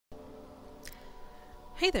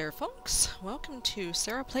Hey there, folks! Welcome to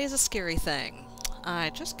Sarah Plays a Scary Thing.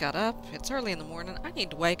 I just got up. It's early in the morning. I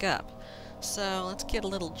need to wake up. So let's get a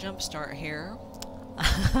little jump start here.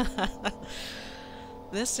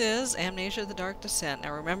 This is Amnesia: The Dark Descent.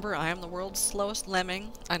 Now remember, I am the world's slowest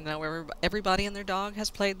lemming. I know everybody and their dog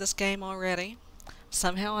has played this game already.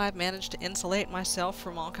 Somehow I've managed to insulate myself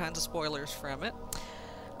from all kinds of spoilers from it.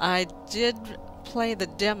 I did play the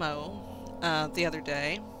demo the other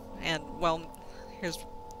day, and, well, here's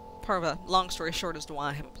part of a long story short as to why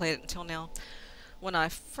I haven't played it until now. When I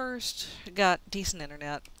first got decent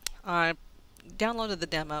internet, I downloaded the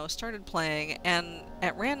demo, started playing, and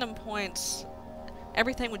at random points,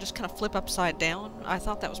 everything would just kind of flip upside down. I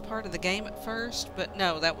thought that was part of the game at first, but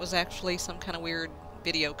no, that was actually some kind of weird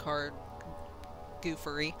video card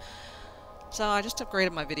goofery. So I just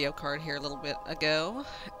upgraded my video card here a little bit ago,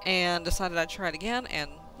 and decided I'd try it again,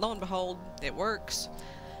 and lo and behold, it works.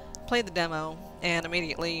 Played the demo, and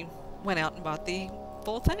immediately went out and bought the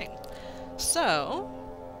full thing. So,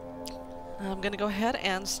 I'm gonna go ahead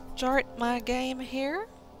and start my game here.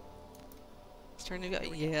 Starting to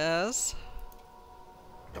go, yes.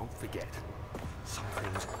 Don't forget, some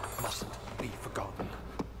things mustn't be forgotten.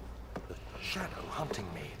 The shadow hunting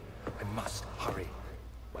me. I must hurry.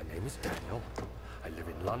 My name is Daniel. I live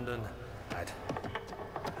in London at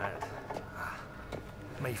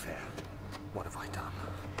Mayfair. What have I done?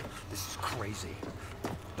 This is crazy.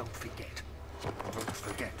 Don't forget. Don't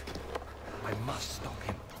forget. I must stop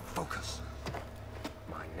him. Focus.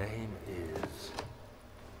 My name is...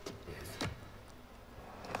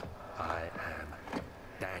 I am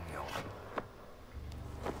Daniel.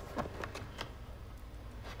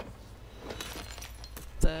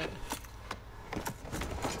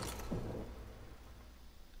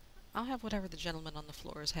 I'll have whatever the gentleman on the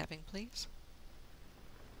floor is having, please.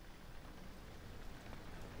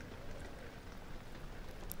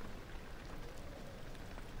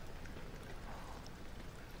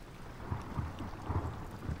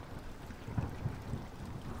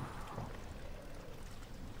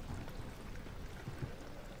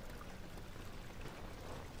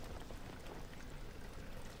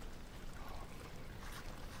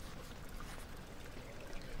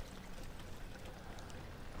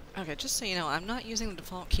 Okay, just so you know, I'm not using the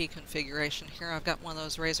default key configuration here. I've got one of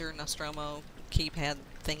those Razer Nostromo keypad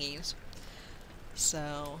thingies.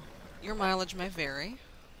 So, your mileage may vary.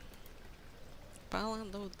 Follow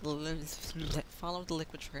the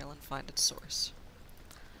liquid trail and find its source.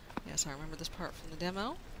 Yes, I remember this part from the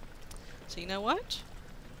demo. So you know what?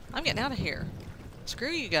 I'm getting out of here.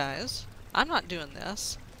 Screw you guys. I'm not doing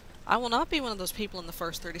this. I will not be one of those people in the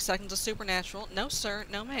first 30 seconds of Supernatural. No sir,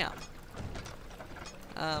 no ma'am.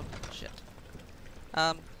 Shit.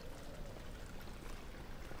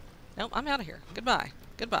 Nope, I'm out of here. Goodbye.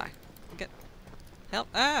 Goodbye. Get help.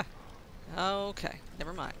 Ah! Okay,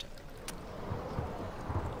 never mind.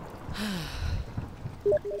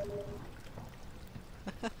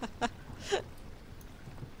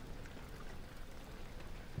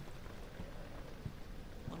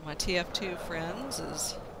 One of my TF2 friends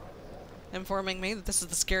is informing me that this is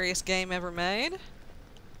the scariest game ever made.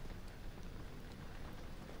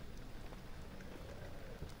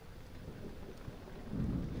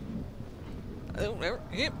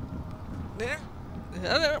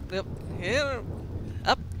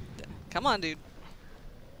 Up. Come on, dude.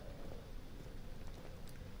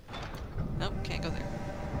 Nope, can't go there.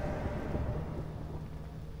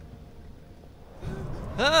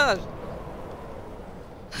 Ah!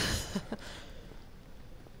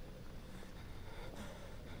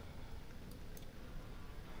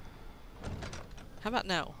 How about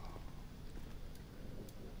no?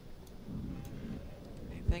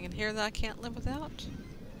 Anything in here that I can't live without?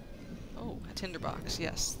 Oh, a tinderbox,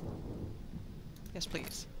 yes. Yes,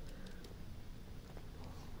 please.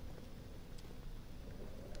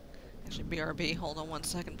 Actually, BRB, hold on one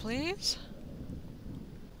second, please.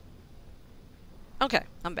 Okay,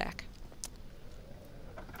 I'm back.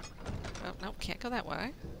 Oh, no, can't go that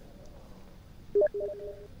way.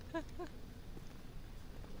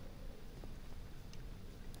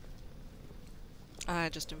 I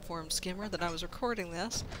just informed Skimmer that I was recording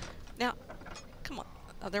this. Now, come on.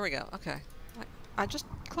 Oh, there we go. Okay. I just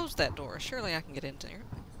closed that door. Surely I can get into here.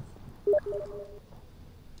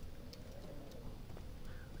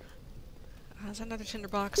 Is that another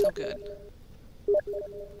tinderbox? Oh, good.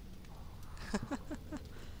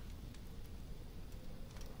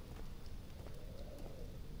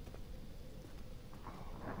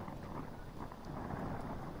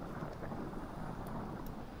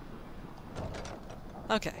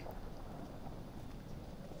 Okay.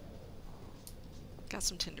 God, got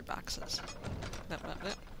some tinder boxes. There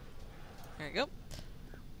you go.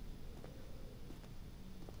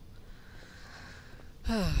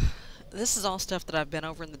 This is all stuff that I've been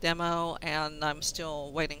over in the demo, and I'm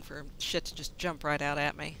still waiting for shit to just jump right out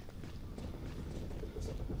at me.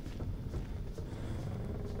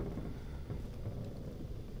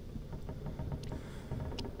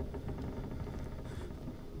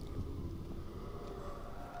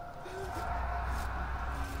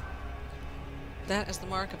 That is the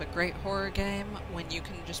mark of a great horror game, when you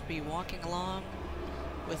can just be walking along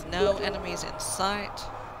with no enemies in sight,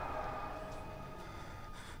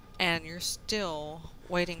 and you're still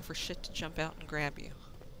waiting for shit to jump out and grab you.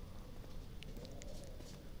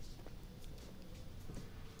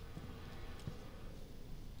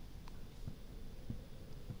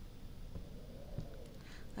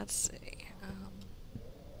 Let's see.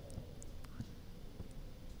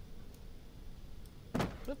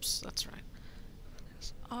 Whoops, that's right.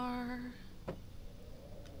 There's R.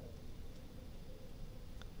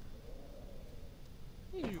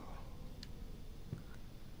 Ew.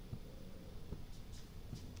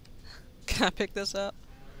 Can I pick this up?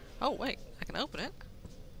 Oh, wait, I can open it.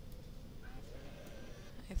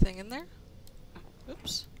 Anything in there?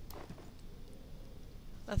 Oops.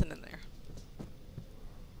 Nothing in there.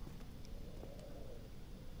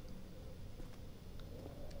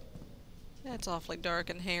 Yeah, it's awfully dark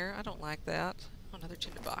in here. I don't like that. Oh, another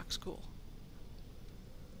tinder box. Cool.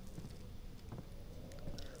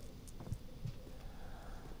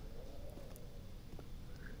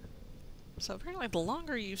 So apparently the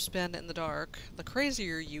longer you spend in the dark, the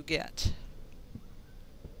crazier you get.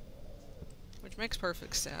 Which makes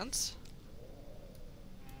perfect sense.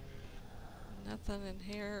 Nothing in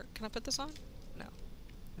here. Can I put this on? No.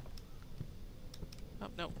 Oh,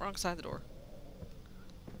 no. Wrong side of the door.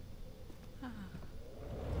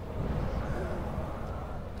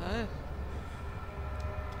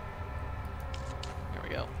 There we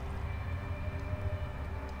go.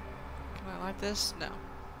 Can I light this? No.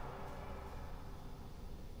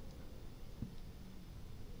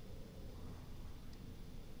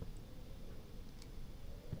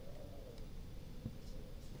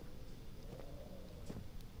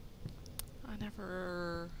 I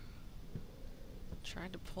never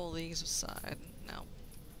tried to pull these aside. No.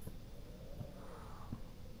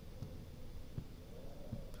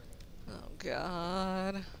 Oh,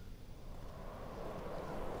 God.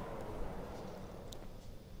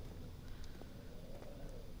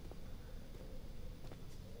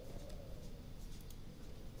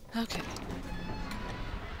 Okay.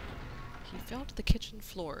 He fell to the kitchen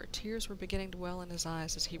floor. Tears were beginning to well in his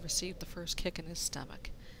eyes as he received the first kick in his stomach.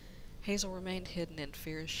 Hazel remained hidden in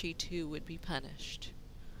fear as she too would be punished.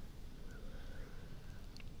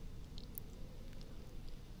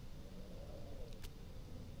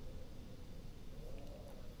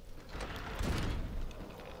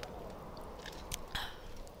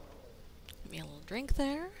 Give me a little drink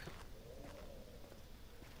there.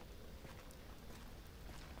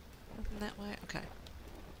 Nothing that way? Okay.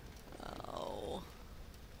 Oh.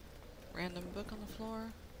 Random book on the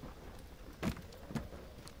floor.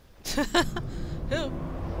 Who?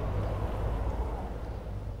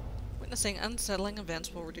 Witnessing unsettling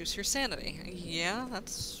events will reduce your sanity. Yeah,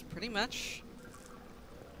 that's pretty much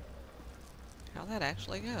how that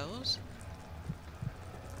actually goes.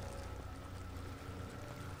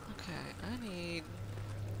 Okay, I need...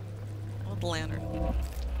 oh, the lantern.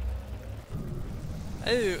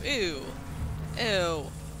 Ew, ew, ew.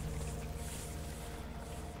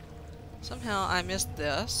 Somehow I missed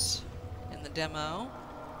this in the demo.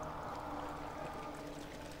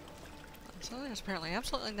 So there's apparently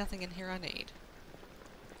absolutely nothing in here I need.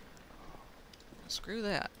 Screw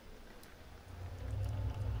that.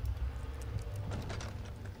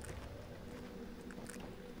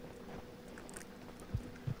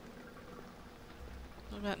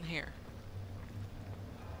 What about in here?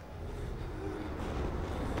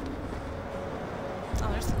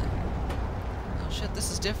 Oh, there's the... oh shit,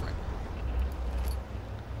 this is different.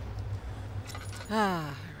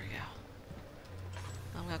 Ah, there we go.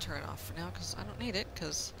 I'm gonna turn it off for now because I don't need it,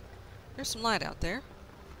 because there's some light out there.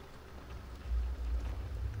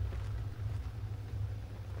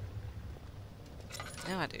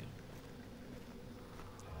 Now I do.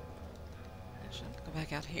 I should go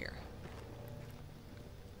back out here.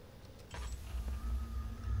 Can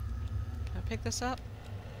I pick this up?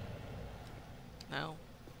 No.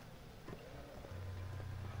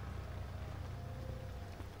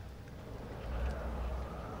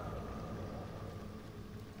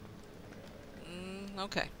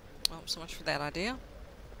 Okay. Well, so much for that idea.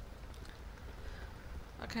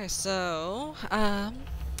 Okay, so,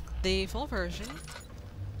 the full version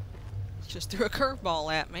just threw a curveball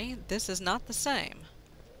at me. This is not the same.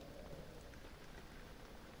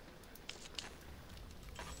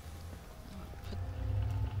 Put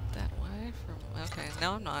that way from... Okay,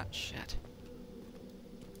 no I'm not. Shit.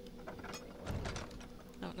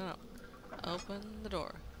 No, no, no. Open the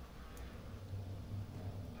door.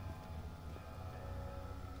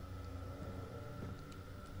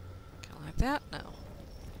 Kinda like that? No.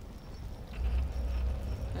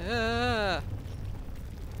 I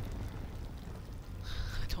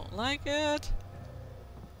don't like it.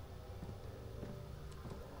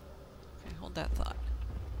 Okay, hold that thought.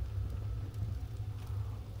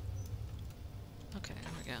 Okay,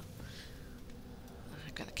 there we go.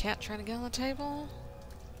 I've got a cat trying to get on the table.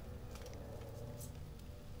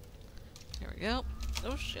 Here we go.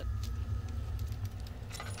 Oh shit.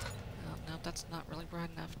 Oh, no, that's not really bright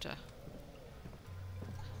enough to...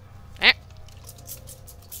 Ah!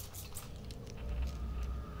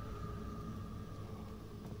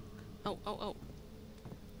 Oh, oh, oh.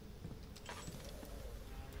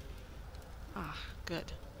 Ah,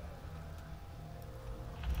 good.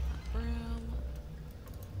 Broom.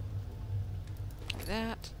 Do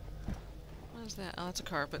that. What is that? Oh, that's a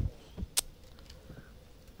carpet.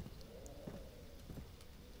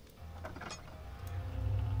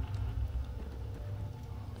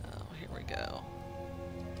 Oh, here we go.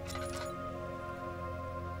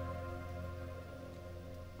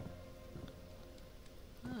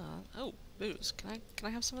 Oh, booze. Can I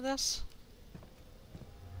have some of this?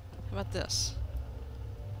 How about this?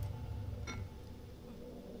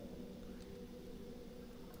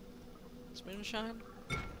 Is moonshine?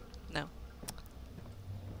 No. How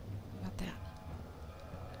about that?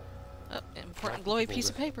 Oh, important glowy piece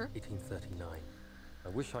of paper. 1839. I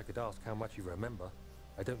wish I could ask how much you remember.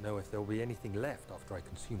 I don't know if there will be anything left after I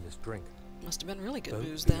consume this drink. Must have been really good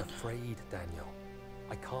booze Don't then. be afraid, Daniel.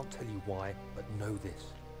 I can't tell you why, but know this.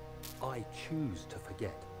 I choose to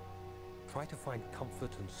forget. Try to find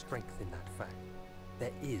comfort and strength in that fact.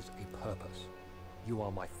 There is a purpose. You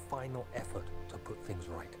are my final effort to put things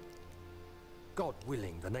right. God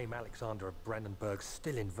willing, the name Alexander of Brandenburg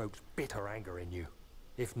still invokes bitter anger in you.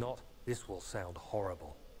 If not, this will sound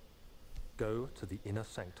horrible. Go to the inner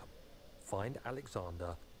sanctum, find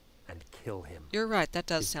Alexander, and kill him. You're right, that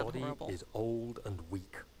does His sound body horrible. is old and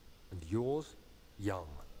weak, and yours, young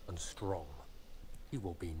and strong. He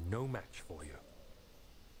will be no match for you.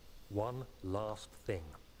 One last thing.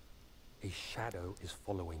 A shadow is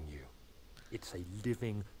following you. It's a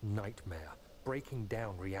living nightmare, breaking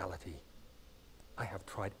down reality. I have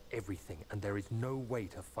tried everything, and there is no way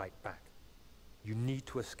to fight back. You need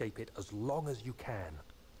to escape it as long as you can.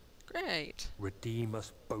 Great. Redeem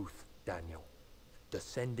us both, Daniel.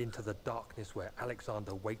 Descend into the darkness where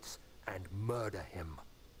Alexander waits and murder him.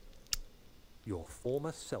 Your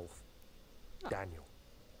former self, Daniel.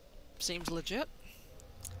 Seems legit.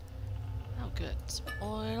 Oh, good. Some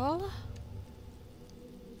oil.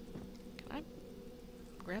 Can I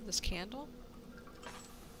grab this candle?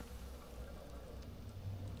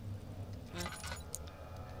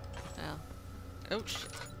 Oh. Oh,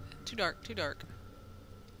 shit. Too dark, too dark.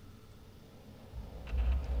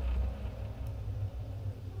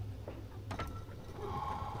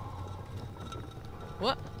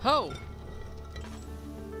 What? Ho!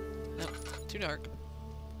 No, too dark.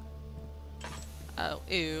 Oh,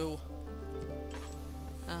 ew.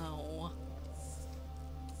 Oh.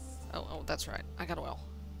 Oh, that's right. I got oil.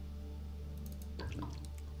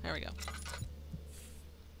 There we go.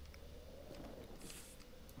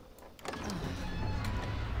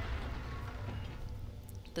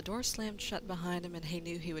 The door slammed shut behind him, and he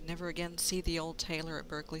knew he would never again see the old tailor at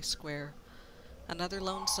Berkeley Square. Another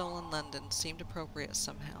lone soul in London seemed appropriate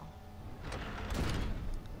somehow.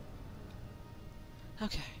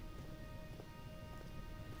 Okay.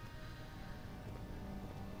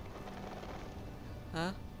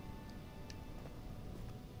 Huh?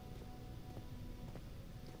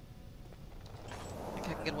 I think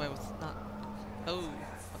I can get away with not... Oh,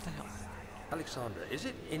 what the hell? Alexander, is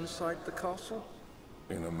it inside the castle?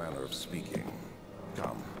 In a manner of speaking.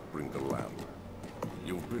 Come, bring the lamp.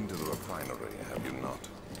 You've been to the refinery, have you not?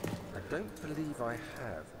 I don't believe I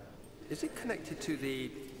have. Is it connected to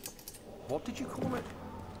the... what did you call it?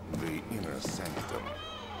 The inner sanctum.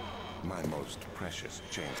 My most precious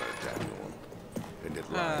chamber, Daniel. And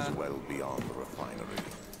it lies well beyond the refinery.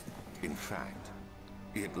 In fact,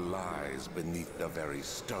 it lies beneath the very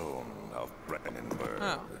stone of Brandenburg.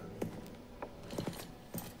 Oh.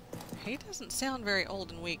 He doesn't sound very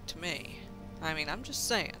old and weak to me. I mean, I'm just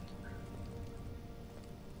saying.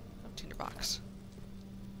 Oh, tinderbox.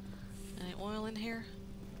 Any oil in here?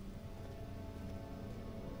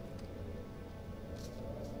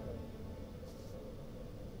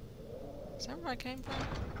 Is that where I came from?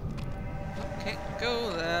 Can't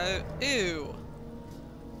go there. Ew.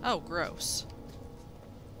 Oh, gross.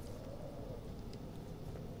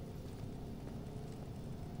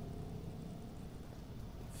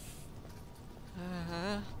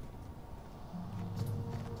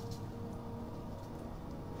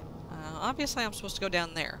 Obviously I'm supposed to go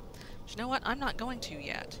down there. But you know what? I'm not going to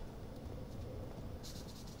yet.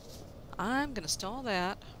 I'm gonna stall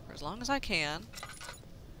that for as long as I can.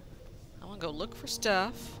 I wanna go look for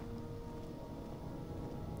stuff.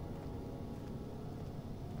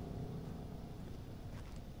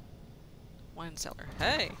 Wine cellar.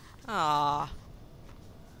 Hey! Ah.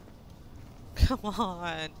 Come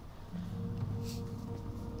on.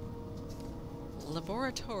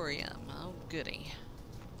 Laboratorium. Oh, goody.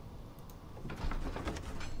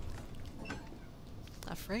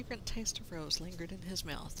 A fragrant taste of rose lingered in his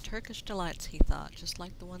mouth. Turkish delights, he thought, just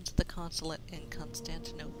like the ones at the consulate in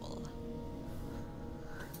Constantinople.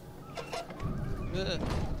 Ugh.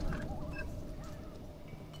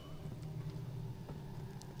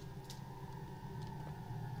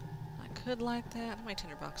 I could light that. How many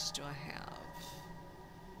tinderboxes do I have?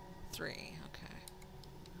 3. Okay.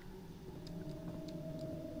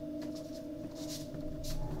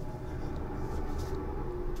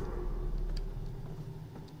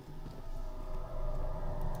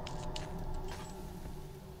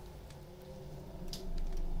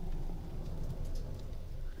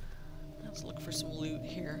 Let's look for some loot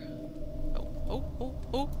here. Oh,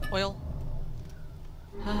 oil.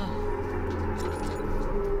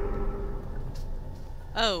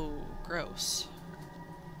 Oh, gross.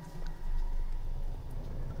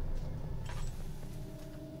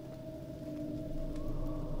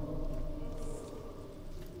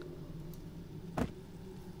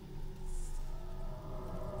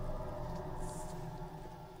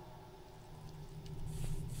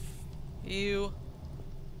 Ew.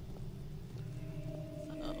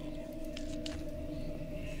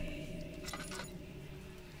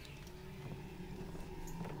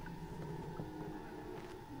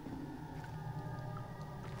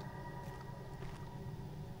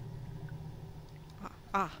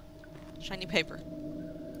 Ah, shiny paper.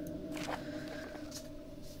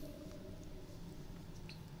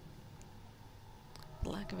 The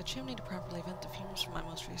lack of a chimney to properly vent the fumes from my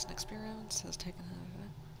most recent experience has taken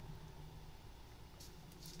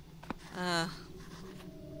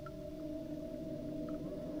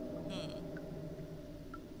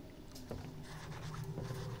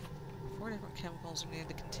Four different chemicals are needed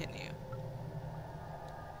to continue.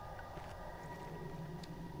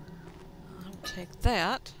 Take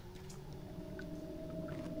that.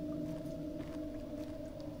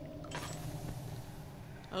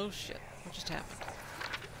 Oh shit, what just happened?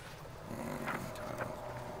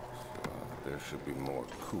 There should be more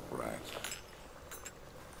coop rats.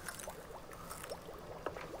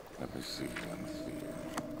 Let me see. Coop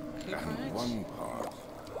And rats? one part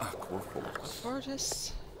aquafortis.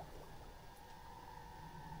 Fortis.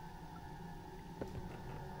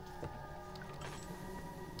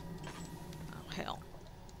 Hell.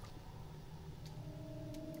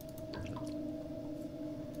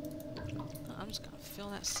 I'm just gonna fill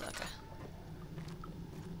that sucker.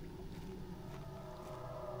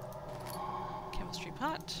 Chemistry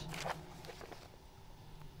pot.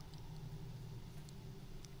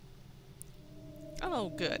 Oh,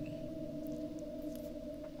 good.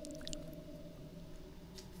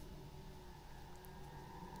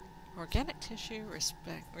 Organic tissue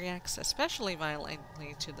reacts especially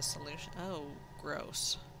violently to the solution. Oh,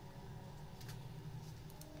 gross.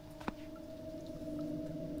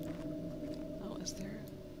 Oh, is there?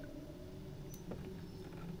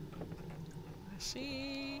 I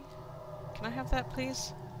see. Can I have that,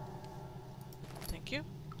 please? Thank you.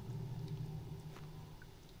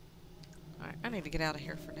 Alright, I need to get out of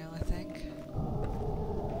here for now, I think.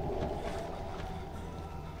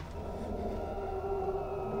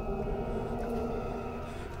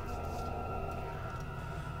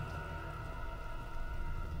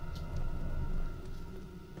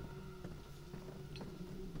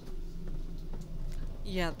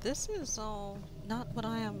 Yeah, this is all not what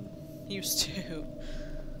I am used to.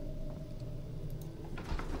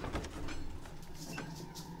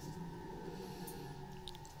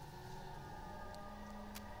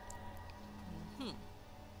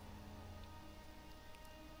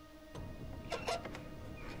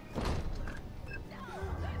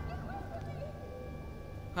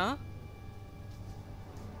 Huh?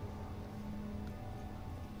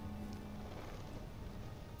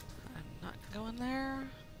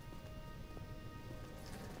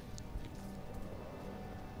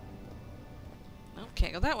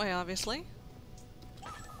 Can't go that way, obviously.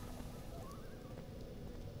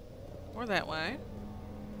 Or that way.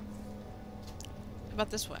 How about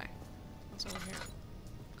this way? What's over here?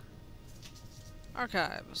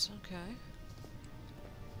 Archives. Okay.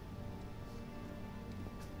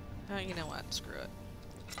 Oh, you know what? Screw it.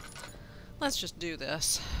 Let's just do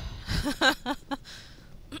this.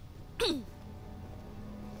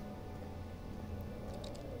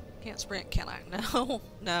 Can't sprint, can I? No.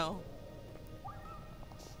 No.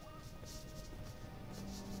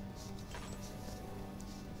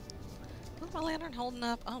 Is my lantern holding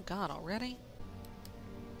up? Oh god, already?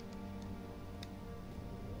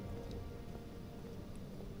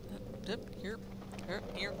 Here.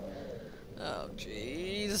 Here. Oh,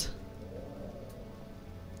 jeez.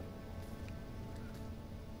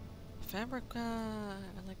 Fabrica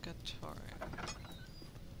alligatorium.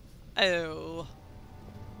 Oh.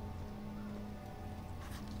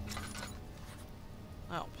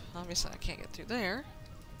 Oh, obviously I can't get through there.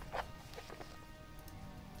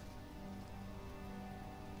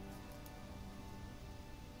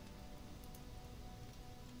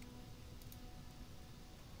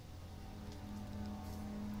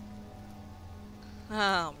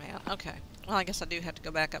 Oh man, okay. Well, I guess I do have to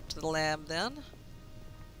go back up to the lab then.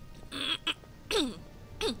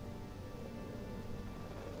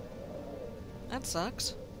 That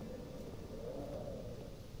sucks.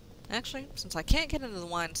 Actually, since I can't get into the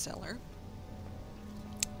wine cellar,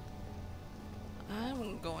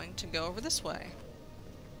 I'm going to go over this way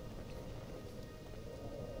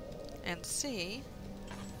and see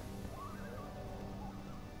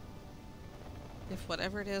if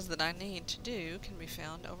whatever it is that I need to do can be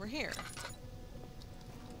found over here.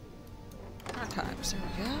 Archives, there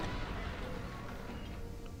we go.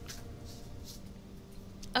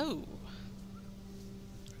 Oh!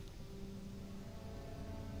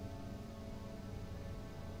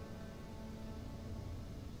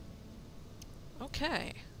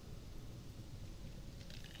 Okay.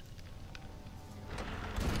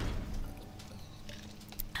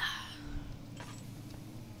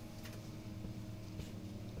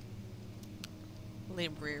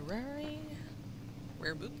 Library.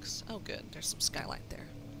 Rare books. Oh good, there's some skylight there.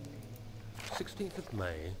 16th of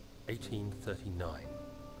May, 1839.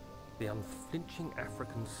 The unflinching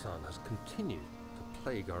African sun has continued to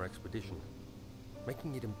plague our expedition,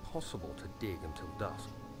 making it impossible to dig until dusk.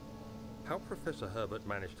 How Professor Herbert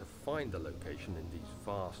managed to find the location in these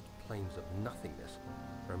vast plains of nothingness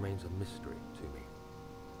remains a mystery to me.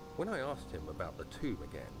 When I asked him about the tomb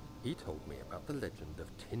again, he told me about the legend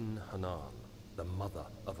of Tin Hanan, the mother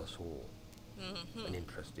of us all. An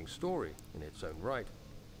interesting story in its own right,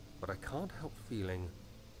 but I can't help feeling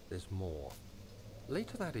there's more.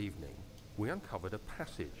 Later that evening, we uncovered a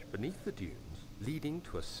passage beneath the dunes leading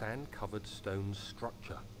to a sand-covered stone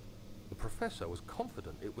structure. The professor was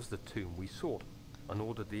confident it was the tomb we sought and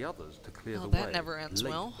ordered the others to clear the that way never ends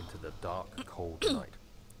late well. into the dark, cold night.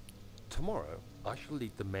 Tomorrow, I shall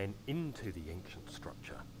lead the men into the ancient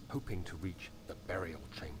structure, hoping to reach the burial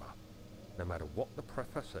chamber. No matter what the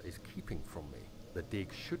professor is keeping from me, the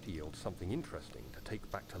dig should yield something interesting to take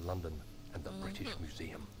back to London and the British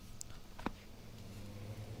Museum.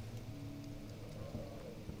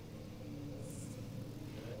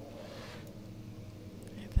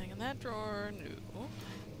 Anything in that drawer? No. How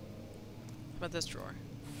about this drawer?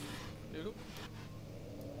 Nope.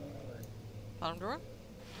 Bottom drawer?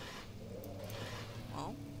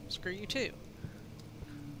 Well, screw you too.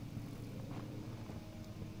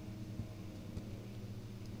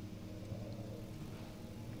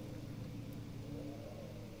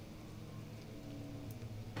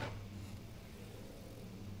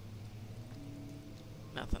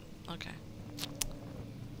 Nothing. Okay.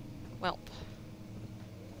 Welp.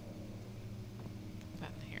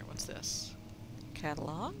 That in here. What's this?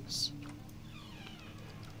 Catalogs?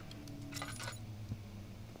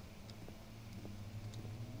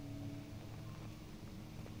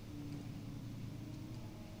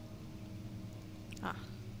 Ah.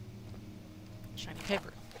 Shiny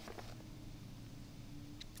paper.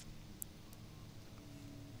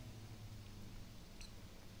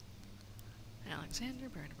 Alexander,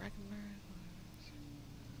 Baron of Breckenburg.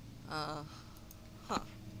 Huh.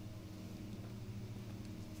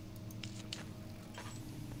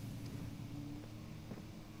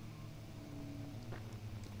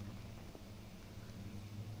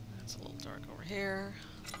 That's a little dark over here.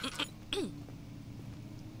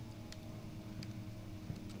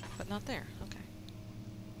 But not there. Okay.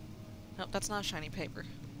 Nope, that's not shiny paper.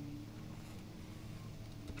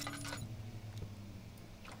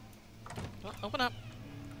 Oh, open up.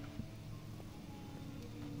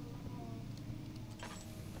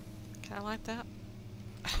 I like that.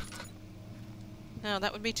 No,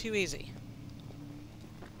 that would be too easy.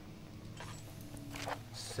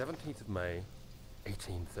 17th of May,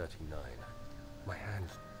 1839. My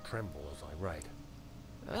hands tremble as I write.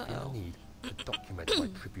 I feel a need to document my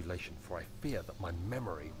tribulation, for I fear that my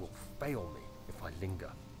memory will fail me if I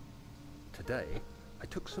linger. Today, I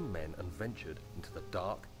took some men and ventured into the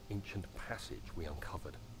dark, ancient passage we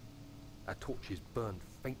uncovered. Our torches burned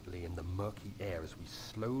faintly in the murky air as we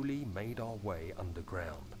slowly made our way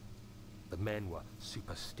underground. The men were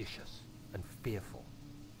superstitious and fearful.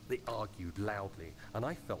 They argued loudly, and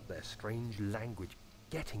I felt their strange language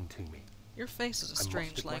getting to me. Your face is a I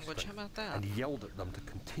strange mustered my language. How strength about that? and yelled at them to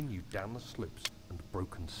continue down the slopes and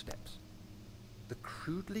broken steps. The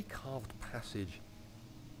crudely carved passage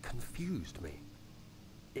confused me.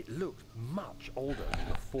 It looked much older than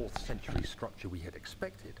the 4th century structure we had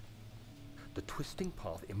expected. The twisting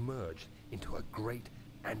path emerged into a great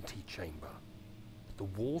antechamber. The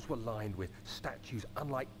walls were lined with statues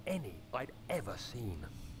unlike any I'd ever seen.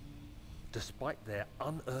 Despite their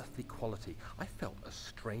unearthly quality, I felt a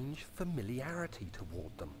strange familiarity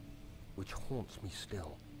toward them, which haunts me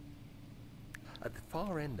still. At the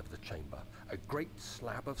far end of the chamber, a great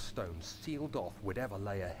slab of stone sealed off whatever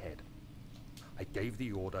lay ahead. I gave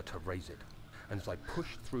the order to raise it, and as I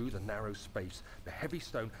pushed through the narrow space, the heavy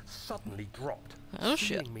stone suddenly dropped, Oh,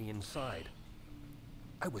 shit. sealing me inside.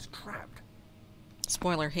 I was trapped.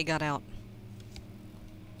 Spoiler, he got out.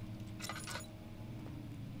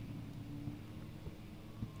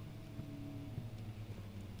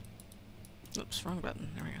 Oops, wrong button.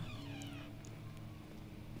 There we go.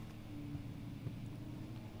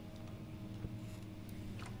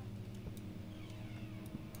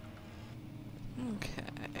 Okay.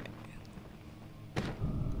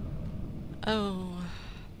 Oh,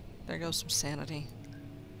 there goes some sanity.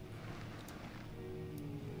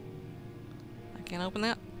 I can't open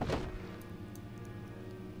that?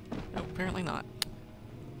 Oh, apparently not.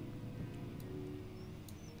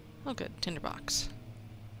 Oh good, tinderbox.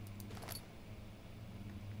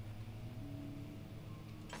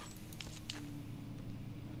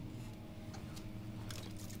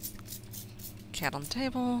 Cat on the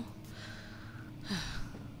table.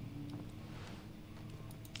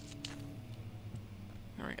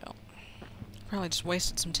 There we go. Probably just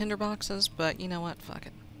wasted some tinder boxes, but you know what? Fuck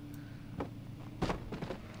it.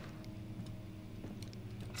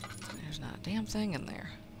 There's not a damn thing in there.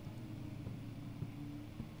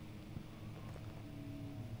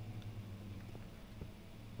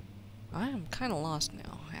 I am kind of lost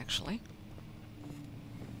now, actually.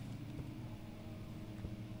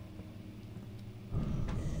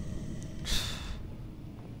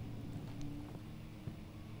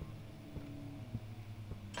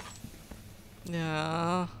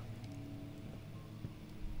 No.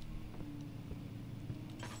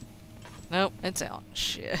 Nope, it's out.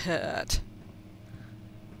 Shit.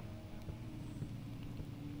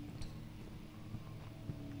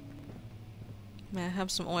 May I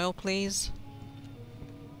have some oil, please?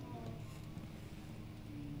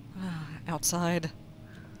 Outside.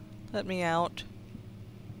 Let me out.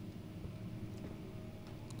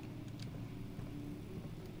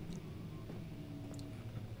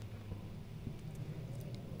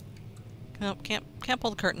 Nope, can't pull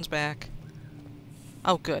the curtains back.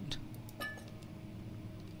 Oh, good.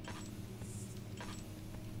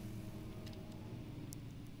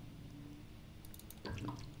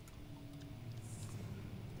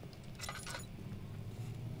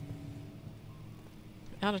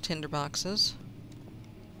 Out of tinder boxes.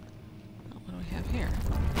 Oh, what do we have here?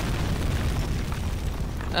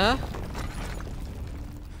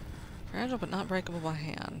 Fragile but not breakable by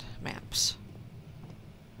hand. Maps.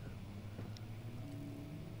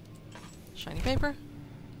 Shiny paper?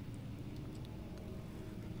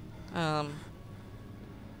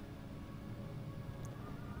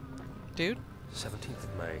 Dude? 17th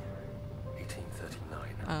of May,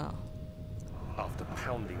 1839. Oh. After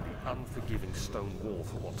pounding the unforgiving stone wall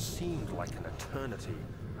for what seemed like an eternity,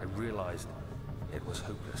 I realized it was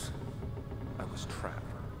hopeless. I was trapped.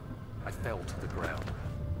 I fell to the ground,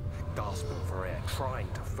 gasping for air,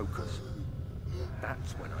 trying to focus.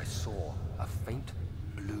 That's when I saw a faint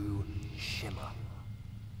blue shimmer.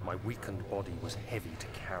 My weakened body was heavy to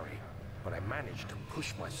carry, but I managed to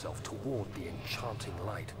push myself toward the enchanting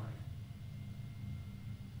light.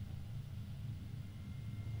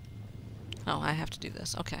 Oh, I have to do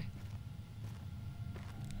this. Okay.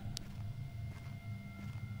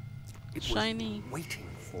 It Shiny. was waiting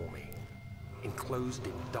for me. Enclosed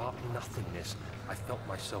in dark nothingness, I felt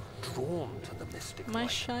myself drawn to the mystic My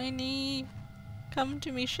light. shiny. Come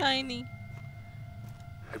to me, shiny.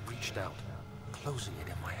 I reached out, closing it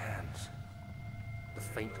in my hands. The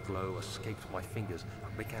faint glow escaped my fingers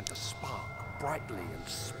and began to spark brightly and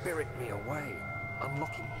spirit me away,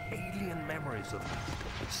 unlocking alien memories of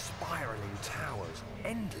spiraling towers,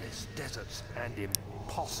 endless deserts, and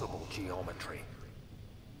impossible geometry.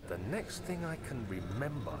 The next thing I can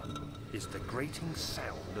remember is the grating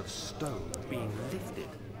sound of stone being lifted,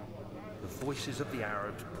 the voices of the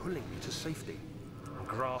Arabs pulling me to safety, and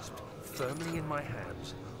grasped firmly in my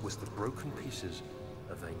hands was the broken pieces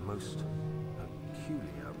of a most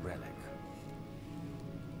peculiar relic.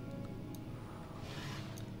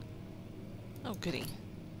 Oh, goody.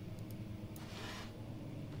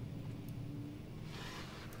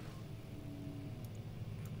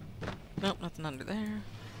 Nope, nothing under there.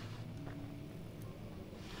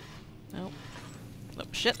 Nope. Oh,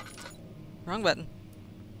 shit. Wrong button.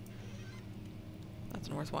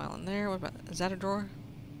 Nothing worthwhile in there. What about... Is that a drawer?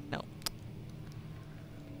 No.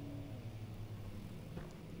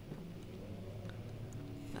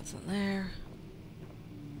 Nothing there.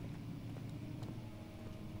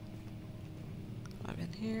 I'm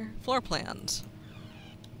in here. Floor plans.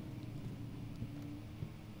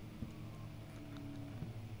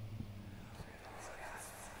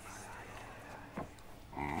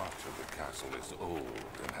 Much of the castle is old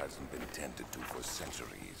and hasn't been tended to for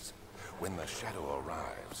centuries. When the shadow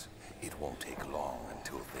arrives, it won't take long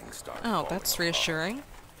until things start Oh, that's falling apart. reassuring.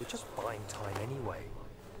 We're just buying time anyway.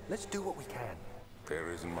 Let's do what we can.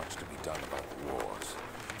 There isn't much to be done about the wars.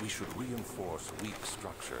 We should reinforce weak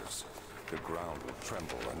structures. The ground will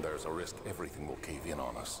tremble and there's a risk everything will cave in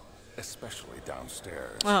on us, especially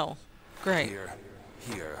downstairs. Oh, great.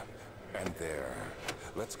 Here, and there.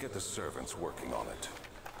 Let's get the servants working on it.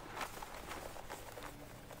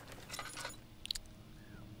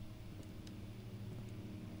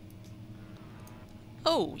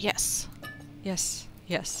 Oh, yes. Yes,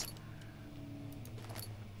 yes.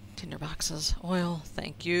 Tinder boxes. Oil,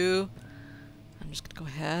 thank you. I'm just gonna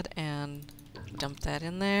go ahead and dump that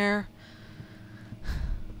in there.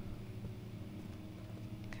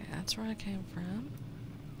 Okay, that's where I came from.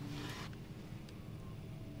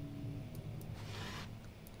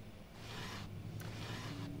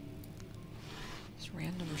 Just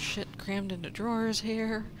random shit crammed into drawers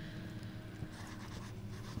here.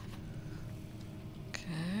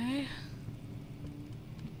 Okay.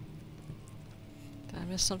 Did I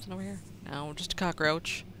miss something over here? No, just a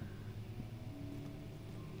cockroach.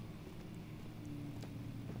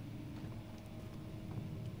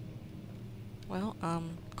 Well,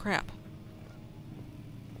 crap.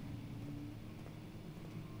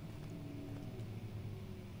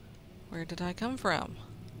 Where did I come from?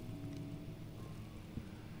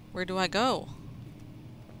 Where do I go?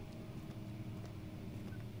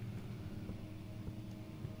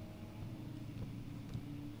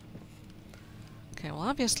 Okay, well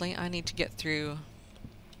obviously I need to get through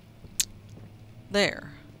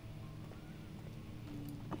there.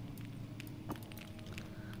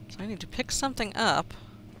 So I need to pick something up,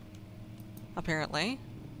 apparently.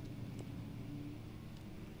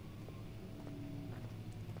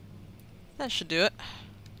 That should do it.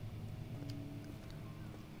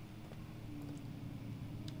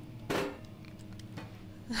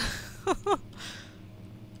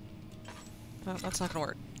 No, that's not gonna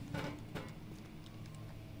work.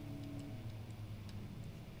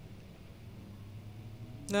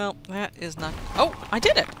 No, that is not... Oh, I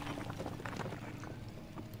did it!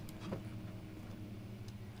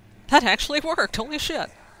 That actually worked, holy shit.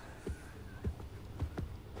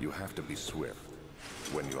 You have to be swift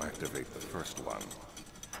when you activate the first one.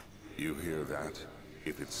 You hear that?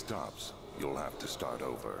 If it stops, you'll have to start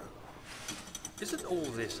over. Isn't all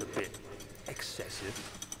this a bit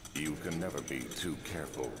excessive? You can never be too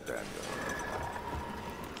careful, Daniel.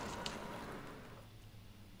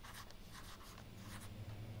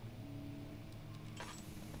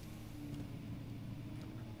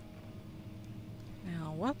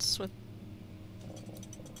 Now, what's with...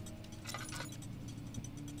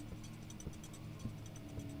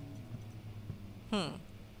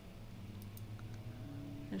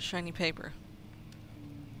 There's shiny paper.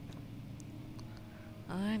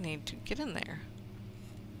 I need to get in there.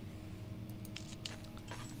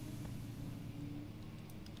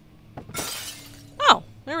 Oh,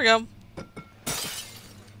 there we go.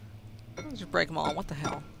 Let's just break them all. What the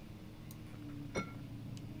hell?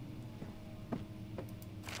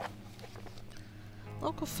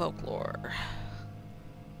 Local folklore.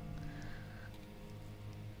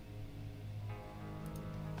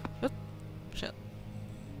 Oop. Shit.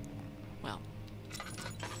 Well.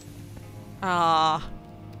 I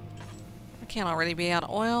can't already be out of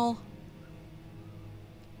oil.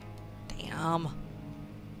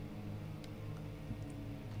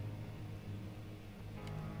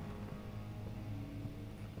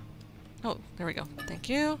 Oh, there we go. Thank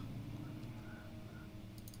you.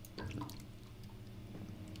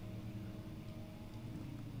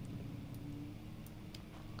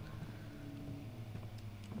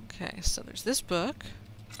 Okay, so there's this book.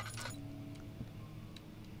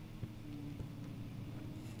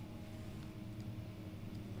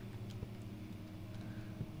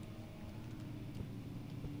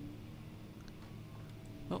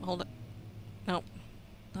 Oh, hold it. Nope,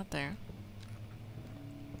 not there.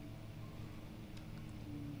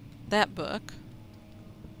 That book.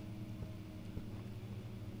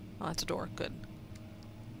 Oh, that's a door. Good.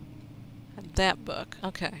 And that book.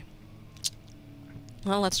 Okay.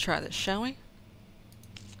 Well, let's try this, shall we?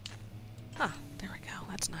 Ah, there we go.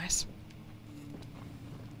 That's nice.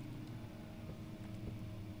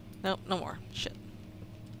 Nope, no more. Shit.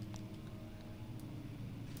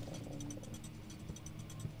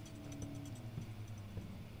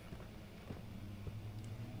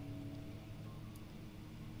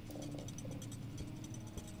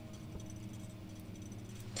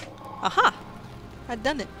 Aha! I'd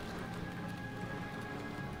done it.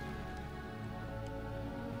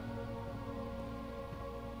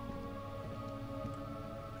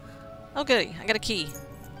 Oh goody, I got a key.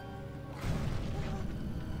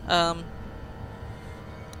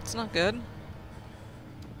 It's not good.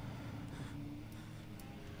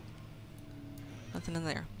 Nothing in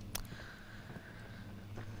there.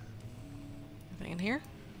 Anything in here?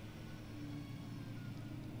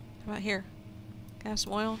 How about here? Gas,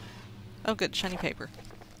 oil? Oh good, shiny paper.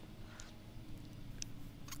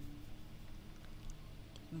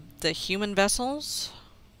 The human vessels?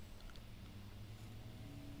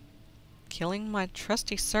 Killing my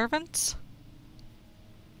trusty servants?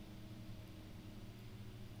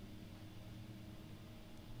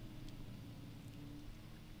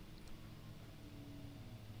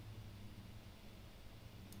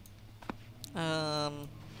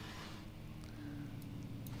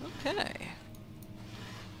 Okay.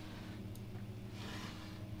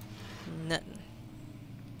 Nothing.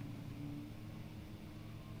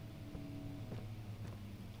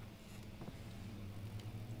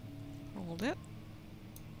 Hold it.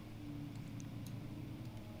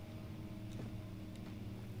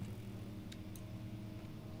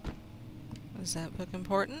 Is that book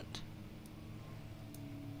important?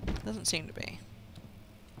 Doesn't seem to be.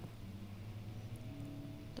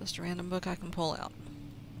 Just a random book I can pull out.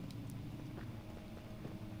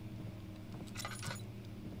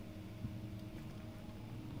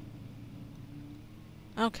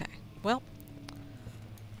 Okay, well,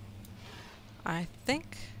 I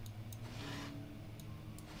think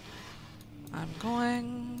I'm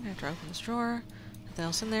going, after I open this drawer, nothing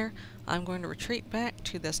else in there, I'm going to retreat back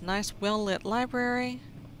to this nice well-lit library,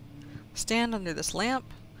 stand under this lamp,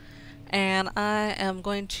 and I am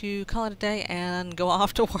going to call it a day and go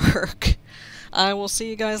off to work. I will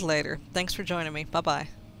see you guys later. Thanks for joining me. Bye-bye.